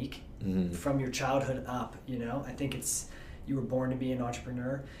pretty unique from your childhood up. I think you were born to be an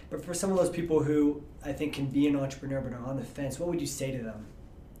entrepreneur. But for some of those people who I think can be an entrepreneur but are on the fence, what would you say to them?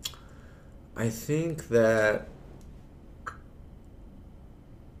 I think that,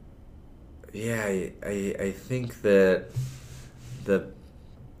 I think that the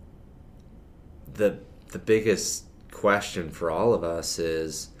biggest question for all of us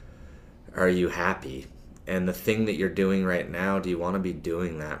is, are you happy? And the thing that you're doing right now, do you want to be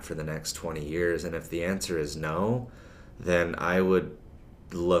doing that for the next 20 years? And if the answer is no, then I would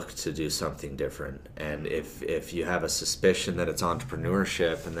look to do something different. And if you have a suspicion that it's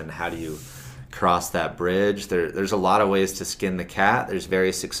entrepreneurship, and then how do you cross that bridge? There's a lot of ways to skin the cat. There's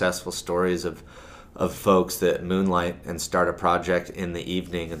very successful stories of folks that moonlight and start a project in the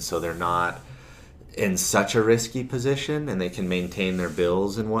evening, and so they're not in such a risky position, and they can maintain their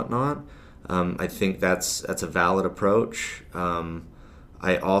bills and whatnot. I think that's a valid approach.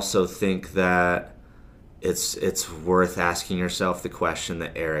 I also think that it's worth asking yourself the question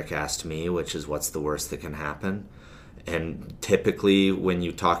that Eric asked me, which is, what's the worst that can happen? And typically when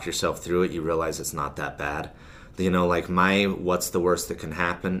you talk yourself through it, you realize it's not that bad. Like my what's the worst that can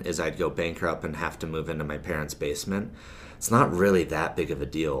happen is I'd go bankrupt and have to move into my parents' basement. It's not really that big of a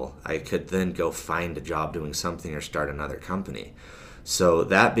deal. I could then go find a job doing something or start another company. So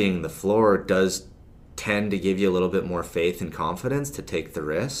that being the floor does tend to give you a little bit more faith and confidence to take the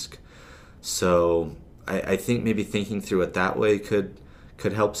risk. So I think maybe thinking through it that way could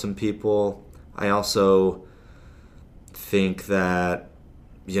help some people. I also think that,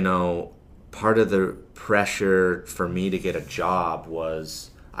 part of the pressure for me to get a job was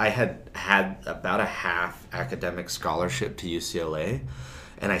I had about a half academic scholarship to UCLA,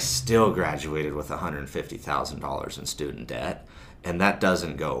 and I still graduated with $150,000 in student debt, and that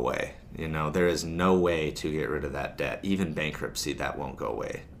doesn't go away. There is no way to get rid of that debt. Even bankruptcy, that won't go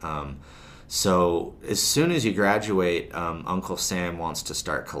away. So as soon as you graduate, Uncle Sam wants to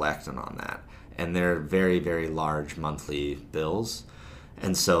start collecting on that, and they're very, very large monthly bills.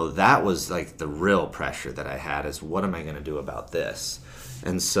 And so that was like the real pressure that I had, is what am I going to do about this?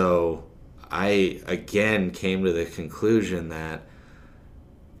 And so I again came to the conclusion that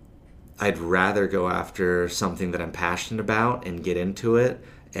I'd rather go after something that I'm passionate about and get into it,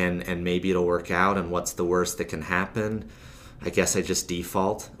 and maybe it'll work out. And what's the worst that can happen? I guess I just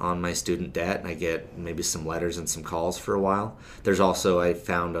default on my student debt, and I get maybe some letters and some calls for a while. There's also, I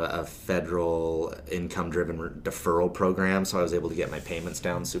found a federal income-driven deferral program, so I was able to get my payments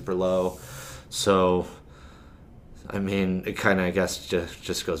down super low. So, it kind of, I guess,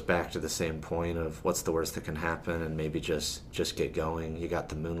 just goes back to the same point of what's the worst that can happen, and maybe just get going. You got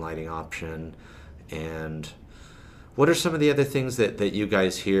the moonlighting option. And what are some of the other things that you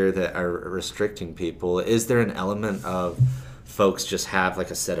guys hear that are restricting people? Is there an element of folks just have like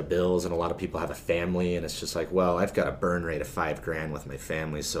a set of bills, and a lot of people have a family, and it's just like, well, I've got a burn rate of $5,000 with my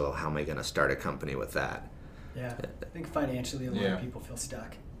family, so how am I going to start a company with that? Yeah, I think financially a lot of people feel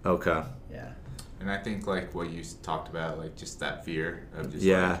stuck. Okay. Yeah. And I think like what you talked about, like just that fear of just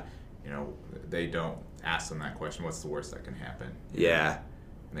they don't ask them that question, what's the worst that can happen? Yeah.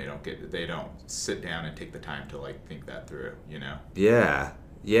 And they don't sit down and take the time to like think that through, Yeah.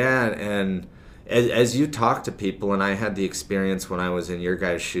 And as you talk to people, and I had the experience when I was in your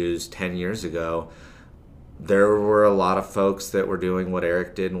guys' shoes 10 years ago, there were a lot of folks that were doing what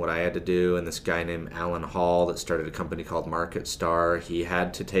Eric did and what I had to do. And this guy named Alan Hall that started a company called Market Star, he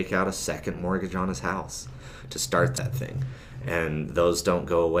had to take out a second mortgage on his house to start that thing. And those don't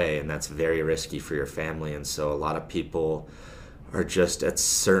go away, and that's very risky for your family. And so a lot of people are just at a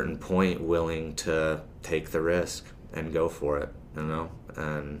certain point willing to take the risk and go for it,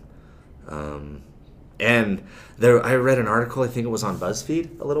 And I read an article, I think it was on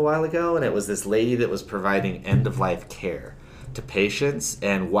BuzzFeed a little while ago, and it was this lady that was providing end-of-life care to patients,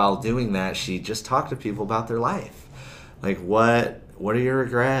 and while doing that, she just talked to people about their life. Like, what are your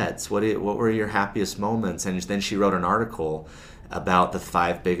regrets? What were your happiest moments? And then she wrote an article about the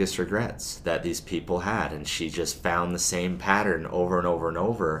 5 biggest regrets that these people had, and she just found the same pattern over and over and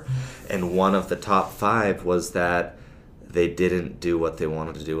over. And one of the top 5 was that they didn't do what they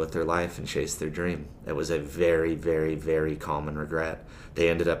wanted to do with their life and chase their dream. It was a very, very, very common regret. They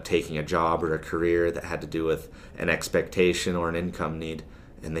ended up taking a job or a career that had to do with an expectation or an income need,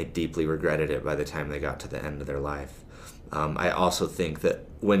 and they deeply regretted it by the time they got to the end of their life. I also think that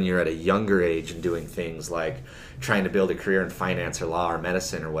when you're at a younger age and doing things like trying to build a career in finance or law or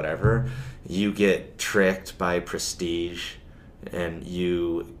medicine or whatever, you get tricked by prestige, and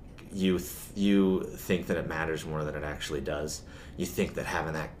you think that it matters more than it actually does. You think that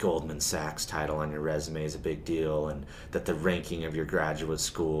having that Goldman Sachs title on your resume is a big deal, and that the ranking of your graduate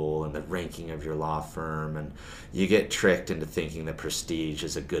school and the ranking of your law firm, and you get tricked into thinking that prestige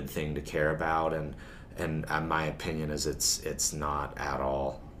is a good thing to care about, and my opinion is it's not at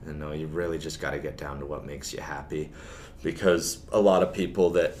all. You really just got to get down to what makes you happy, because a lot of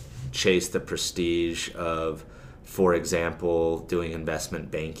people that chase the prestige of for example, doing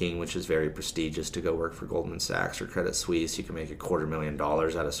investment banking, which is very prestigious, to go work for Goldman Sachs or Credit Suisse. You can make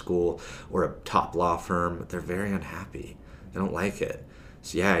 $250,000 out of school, or a top law firm. They're very unhappy. They don't like it.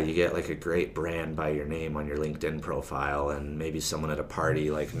 So yeah, you get like a great brand by your name on your LinkedIn profile, and maybe someone at a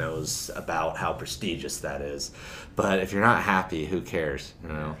party like knows about how prestigious that is. But if you're not happy, who cares? You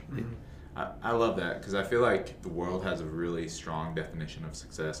know. I love that, because I feel like the world has a really strong definition of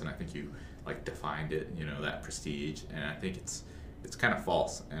success, and I think you like defined it, you know, that prestige, and I think it's kind of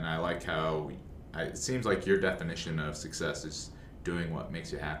false. And I like how it seems like your definition of success is doing what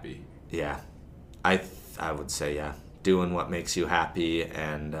makes you happy. Yeah, I would say yeah. Doing what makes you happy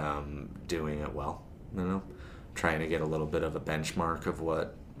and doing it well, you know, trying to get a little bit of a benchmark of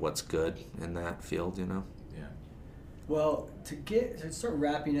what's good in that field, you know. Yeah. Well, to start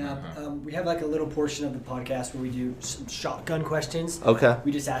wrapping up, we have like a little portion of the podcast where we do some shotgun questions. Okay.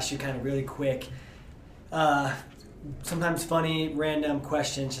 We just ask you kind of really quick, sometimes funny, random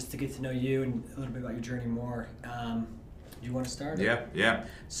questions just to get to know you and a little bit about your journey more. Do you want to start? Yeah.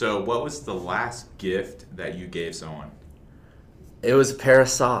 So what was the last gift that you gave someone? It was a pair of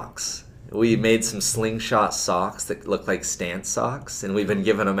socks. We made some Slingshot socks that look like Stance socks, and we've been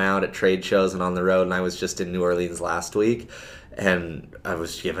giving them out at trade shows and on the road, and I was just in New Orleans last week, and I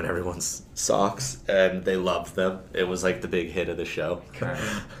was giving everyone socks, and they loved them. It was like the big hit of the show.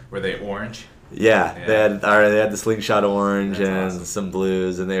 Were they orange? Yeah. They had the Slingshot orange. That's and awesome. some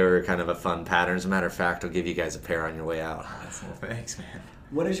blues, and they were kind of a fun pattern. As a matter of fact, I'll give you guys a pair on your way out. Well, thanks, man.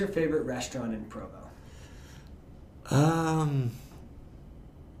 What is your favorite restaurant in Provo?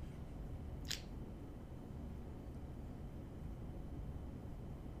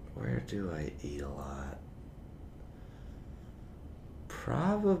 Where do I eat a lot?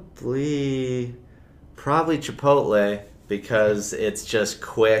 Probably Chipotle, because it's just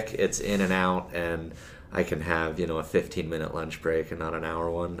quick, it's in and out, and I can have, a 15-minute lunch break and not an hour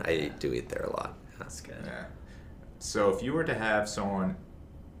one. I do eat there a lot. That's good. Yeah. So if you were to have someone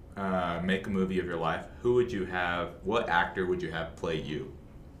make a movie of your life, who would you have? What actor would you have play you?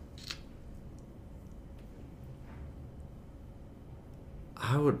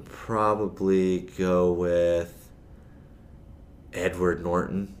 I would probably go with Edward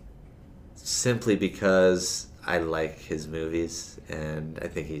Norton, simply because I like his movies, and I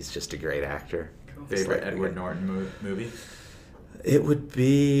think he's just a great actor. Cool. Favorite Edward Norton movie? It would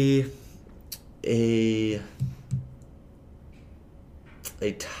be a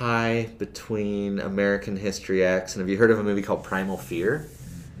tie between American History X and have you heard of a movie called Primal Fear?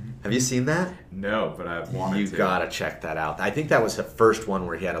 Have you seen that? No, but I've wanted to. You gotta check that out. I think that was the first one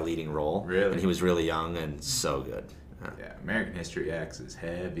where he had a leading role. Really? And he was really young and so good. Yeah, American History X is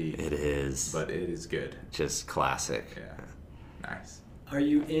heavy. It is. But it is good. Just classic. Yeah. Nice. Are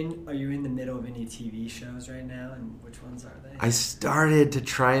you in the middle of any TV shows right now, and which ones are they? I started to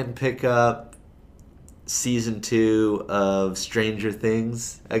try and pick up season 2 of Stranger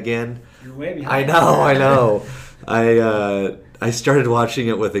Things again. You're way I behind. know. I started watching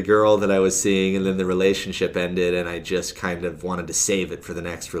it with a girl that I was seeing, and then the relationship ended, and I just kind of wanted to save it for the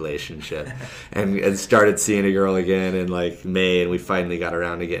next relationship, and started seeing a girl again in like May, and we finally got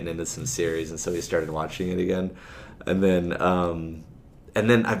around to getting into some series, and so we started watching it again, and then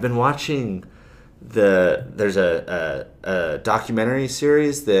I've been watching there's a documentary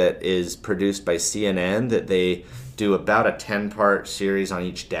series that is produced by CNN that they do about a 10-part series on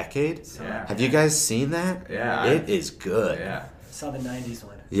each decade. Yeah. Have you guys seen that? Yeah. It is good. Yeah. I saw the 90s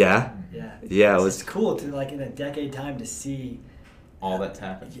one. Yeah? Yeah. Yeah, it It's was cool to, like, in a decade time to see All that's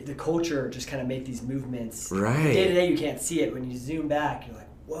happened. the culture just kind of make these movements. Right. Day to day, you can't see it. When you zoom back, you're like,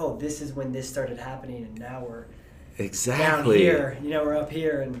 whoa, this is when this started happening, and now we're exactly. down here. We're up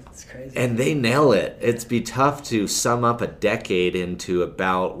here, and it's crazy. And they nail it. It'd be tough to sum up a decade into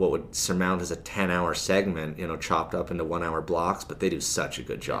about what would surmount as a 10-hour segment, chopped up into 1-hour blocks, but they do such a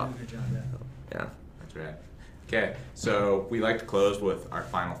good job. Good job, yeah. Yeah. That's right. Okay, so we like to close with our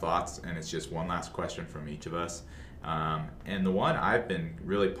final thoughts, and it's just one last question from each of us. And the one I've been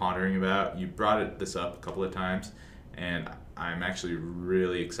really pondering about, you brought this up a couple of times, and I'm actually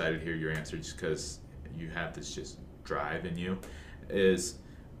really excited to hear your answer just because you have this just drive in you, is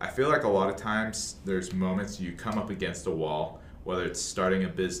I feel like a lot of times there's moments you come up against a wall, whether it's starting a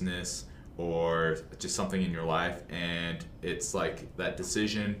business or just something in your life, and it's like that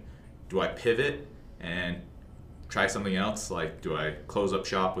decision, do I pivot and try something else? Like, do I close up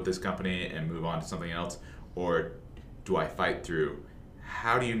shop with this company and move on to something else? Or do I fight through?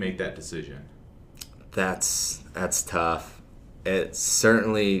 How do you make that decision? That's tough. It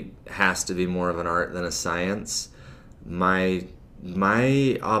certainly has to be more of an art than a science. My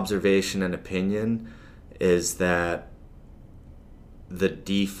observation and opinion is that the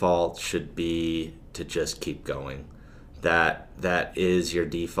default should be to just keep going. That is your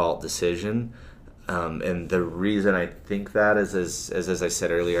default decision. And the reason I think that is, as I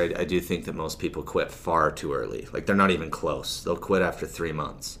said earlier, I do think that most people quit far too early. Like, they're not even close. They'll quit after 3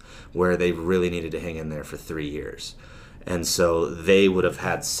 months, where they really needed to hang in there for 3 years. And so they would have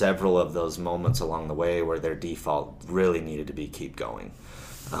had several of those moments along the way where their default really needed to be keep going.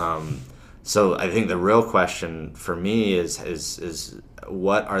 So I think the real question for me is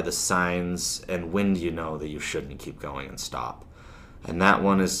what are the signs, and when do you know that you shouldn't keep going and stop? And that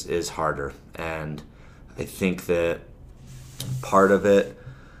one is harder. And I think that part of it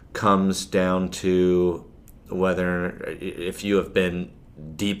comes down to whether, if you have been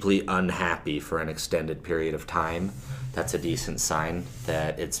deeply unhappy for an extended period of time, that's a decent sign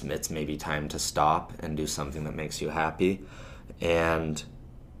that it's maybe time to stop and do something that makes you happy. And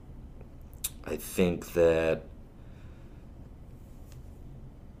I think that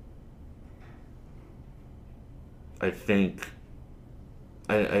I think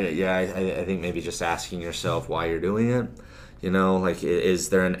maybe just asking yourself why you're doing it. Like, is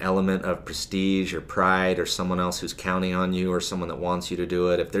there an element of prestige or pride or someone else who's counting on you or someone that wants you to do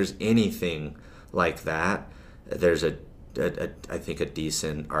it? If there's anything like that, there's I think a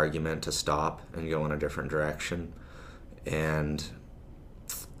decent argument to stop and go in a different direction. And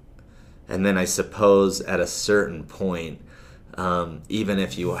then I suppose at a certain point, even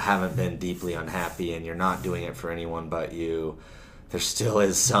if you haven't been deeply unhappy and you're not doing it for anyone but you, there still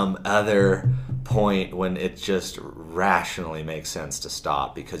is some other point when it just rationally makes sense to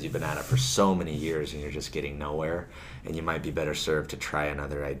stop, because you've been at it for so many years and you're just getting nowhere, and you might be better served to try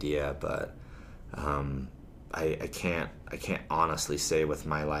another idea. But I can't honestly say with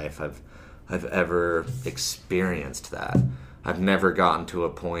my life I've ever experienced that. I've never gotten to a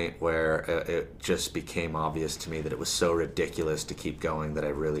point where it just became obvious to me that it was so ridiculous to keep going that I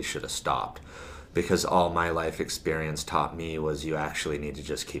really should have stopped. Because all my life experience taught me was you actually need to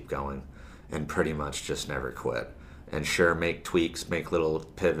just keep going and pretty much just never quit. And sure, make tweaks, make little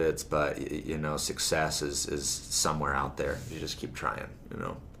pivots, but success is somewhere out there. You just keep trying,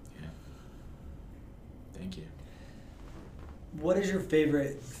 Yeah. Thank you. What is your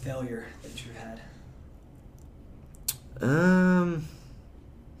favorite failure that you've had?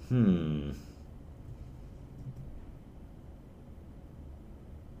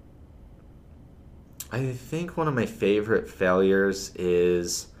 I think one of my favorite failures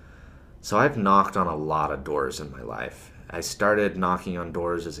is, so I've knocked on a lot of doors in my life. I started knocking on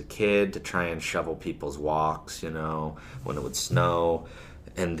doors as a kid to try and shovel people's walks, when it would snow.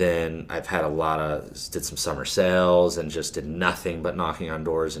 And then I've had did some summer sales and just did nothing but knocking on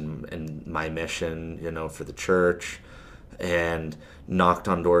doors in my mission, for the church. And knocked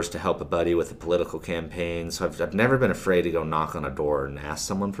on doors to help a buddy with a political campaign. So I've never been afraid to go knock on a door and ask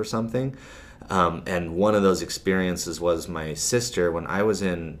someone for something. And one of those experiences was my sister, when I was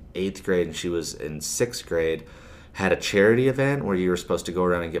in 8th grade and she was in 6th grade, had a charity event where you were supposed to go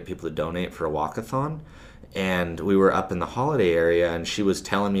around and get people to donate for a walkathon. And we were up in the holiday area, and she was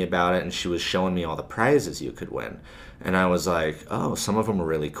telling me about it, and she was showing me all the prizes you could win. And I was like, oh, some of them were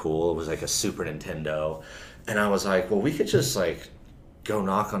really cool. It was like a Super Nintendo. And I was like, well, we could just go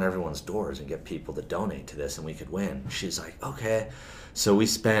knock on everyone's doors and get people to donate to this, and we could win. She's like, okay. So we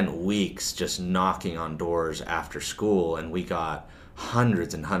spent weeks just knocking on doors after school, and we got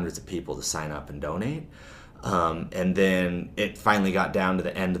hundreds and hundreds of people to sign up and donate. And then it finally got down to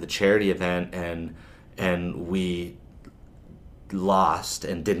the end of the charity event, and we lost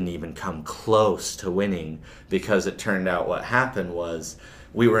and didn't even come close to winning, because it turned out what happened was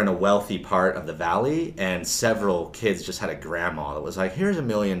we were in a wealthy part of the valley, and several kids just had a grandma that was like, here's $1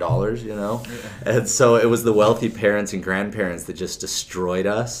 million, Yeah. And so it was the wealthy parents and grandparents that just destroyed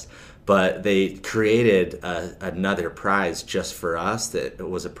us. But they created another prize just for us, that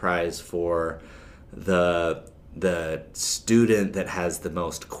was a prize for the student that has the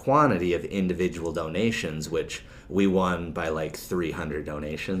most quantity of individual donations, which we won by 300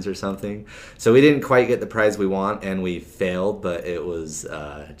 donations or something. So we didn't quite get the prize we want, and we failed, but it was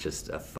just a